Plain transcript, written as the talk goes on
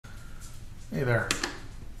Hey there.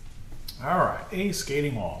 All right, a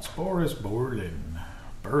Skating Waltz. Boris Berlin.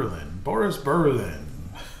 Boris Berlin.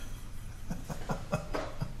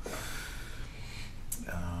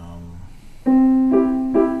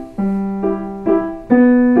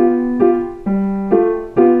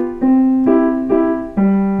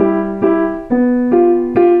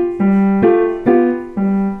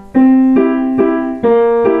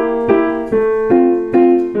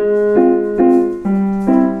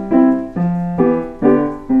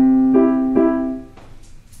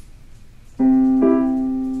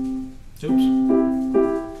 Oops.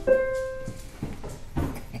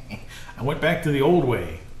 I went back to the old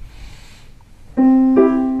way.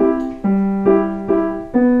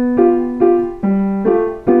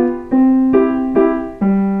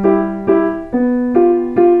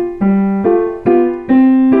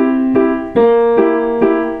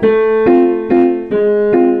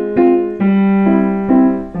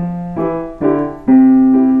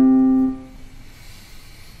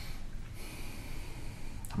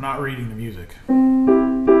 I'm not reading the music.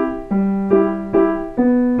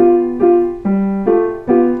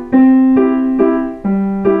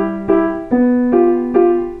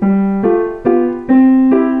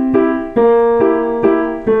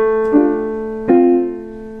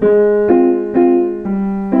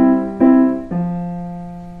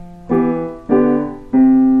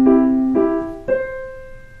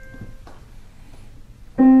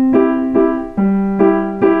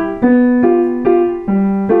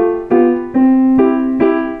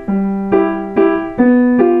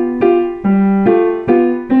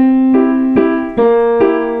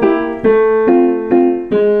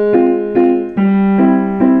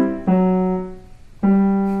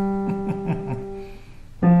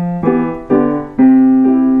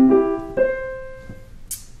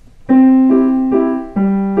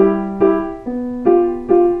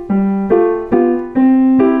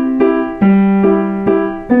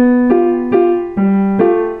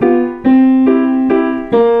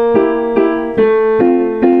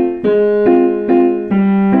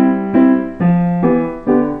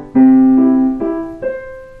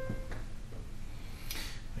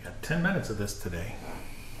 I got 10 minutes of this today.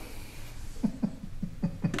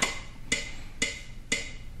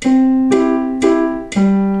 And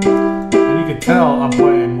you can tell I'm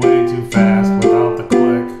playing way too fast without the click.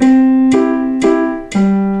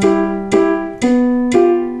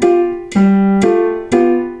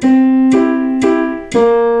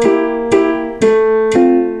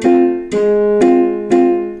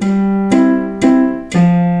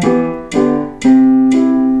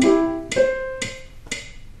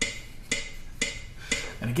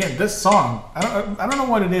 And again, this song, I don't know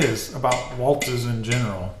what it is about waltzes in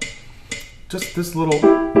general. Just this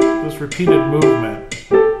repeated movement.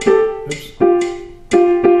 Oops.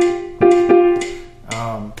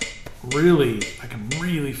 Really, I can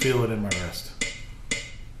really feel it in my wrist.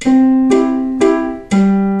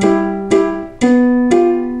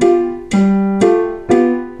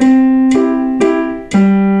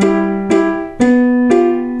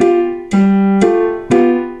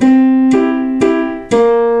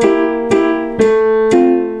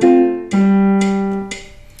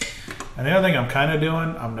 And the other thing I'm kind of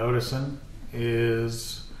doing, I'm noticing,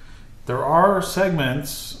 is there are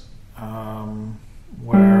segments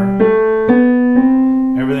where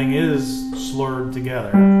everything is slurred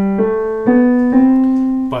together.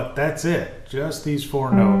 But that's it. Just these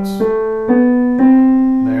 4 notes.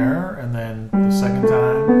 There, and then the second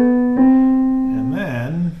time. And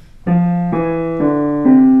then,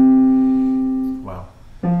 well,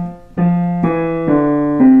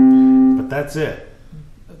 but that's it.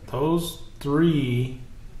 Those 3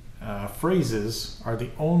 phrases are the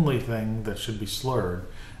only thing that should be slurred.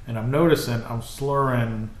 And I'm noticing I'm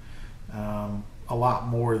slurring a lot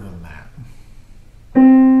more than that.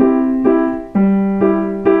 And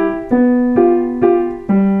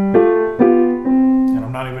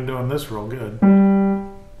I'm not even doing this real good.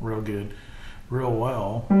 Real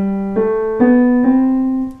well.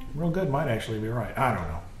 Real good might actually be right. I don't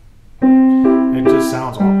know. It just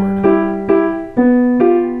sounds awkward.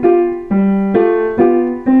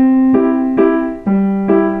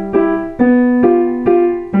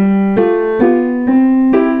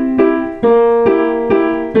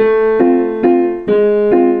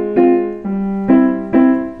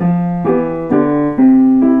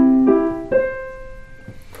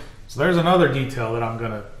 So there's another detail that I'm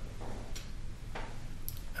going to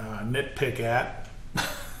nitpick at.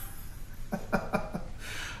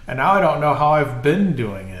 And now I don't know how I've been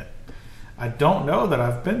doing it. I don't know that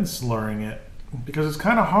I've been slurring it because it's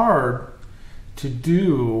kind of hard to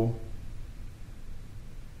do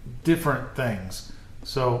different things.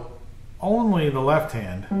 So only the left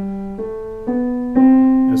hand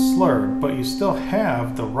is slurred, but you still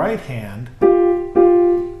have the right hand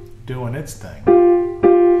doing its thing.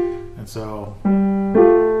 And so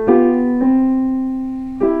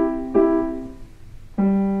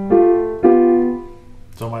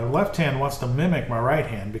my left hand wants to mimic my right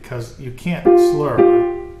hand because you can't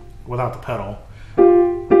slur without the pedal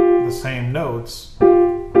the same notes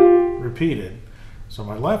repeated. So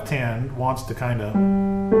my left hand wants to kind of,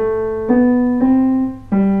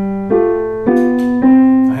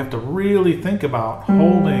 I have to really think about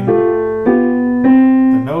holding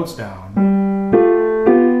the notes down.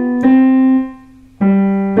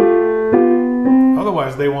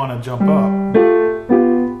 Otherwise they want to jump up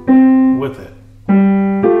with it.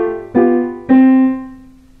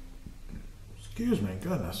 Excuse me,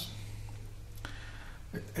 goodness.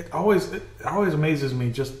 It always amazes me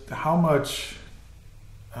just how much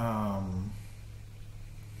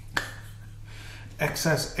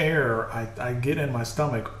excess air I get in my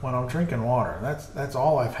stomach when I'm drinking water. That's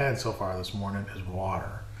all I've had so far this morning is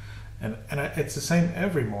water, and it's the same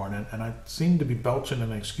every morning. And I seem to be belching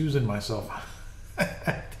and excusing myself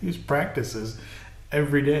at these practices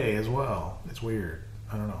every day as well. It's weird.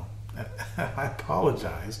 I don't know. I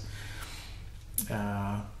apologize.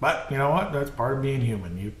 But you know what? That's part of being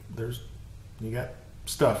human. You got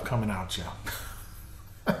stuff coming out you.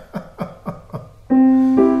 See,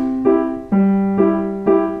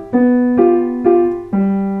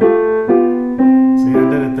 I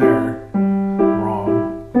did it there wrong.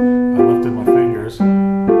 I lifted my fingers. I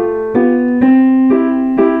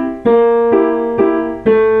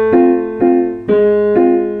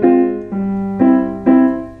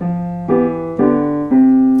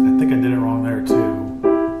think I did it wrong there too.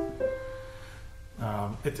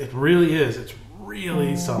 It really is. It's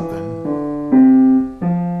really something.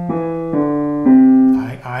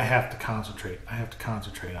 I have to concentrate. I have to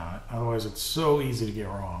concentrate on it. Otherwise, it's so easy to get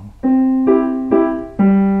wrong.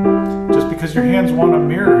 Just because your hands want to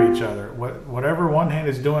mirror each other. Whatever one hand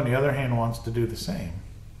is doing, the other hand wants to do the same.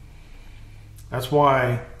 That's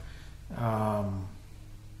why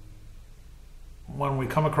when we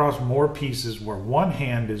come across more pieces where one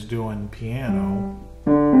hand is doing piano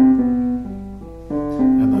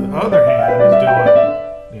and the other hand is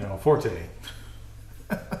doing, forte.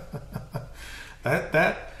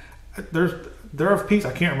 There are pieces,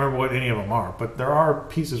 I can't remember what any of them are, but there are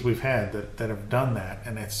pieces we've had that have done that,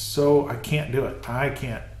 and it's so, I can't do it. I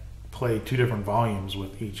can't play two different volumes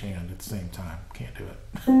with each hand at the same time. Can't do it.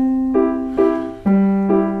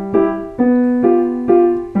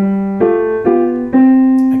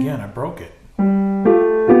 Again, I broke it.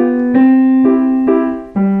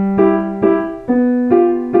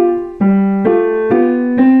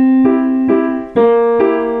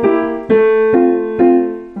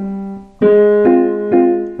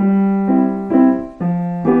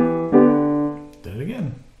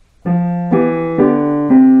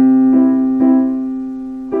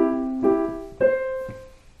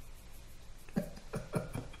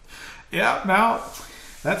 Yeah, now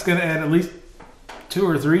that's going to add at least 2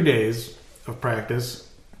 or 3 days of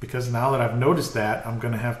practice, because now that I've noticed that, I'm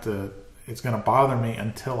going to have to, it's going to bother me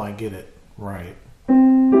until I get it right.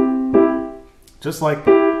 Just like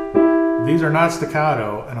these are not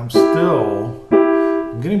staccato, and I'm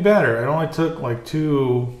getting better. It only took like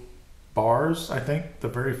 2 bars, I think, the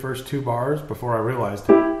very first 2 bars before I realized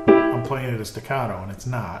I'm playing it a staccato, and it's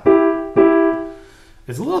not.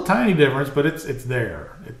 It's a little tiny difference, but it's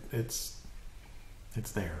there. It's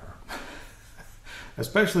there.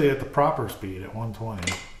 Especially at the proper speed at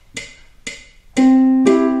 120.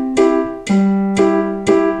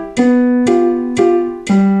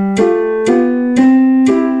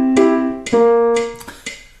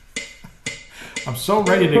 I'm so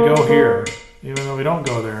ready to go here, even though we don't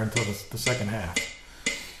go there until the second half.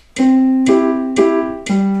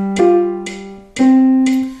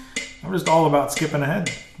 I'm just all about skipping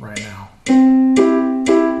ahead right now.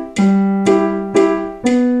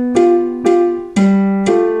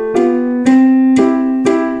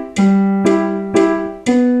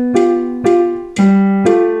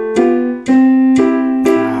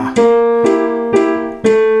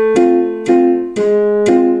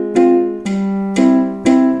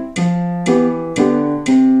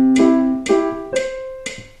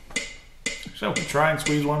 Shall we try and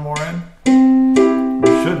squeeze one more in? We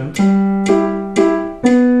shouldn't.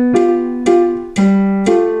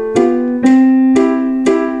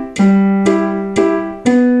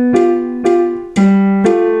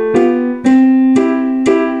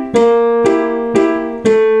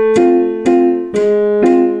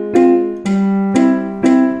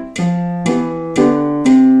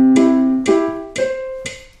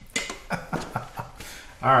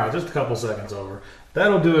 All right, just a couple seconds over.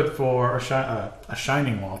 That'll do it for a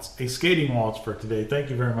shining waltz, a skating waltz for today. Thank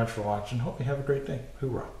you very much for watching. Hope you have a great day.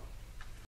 Hoorah.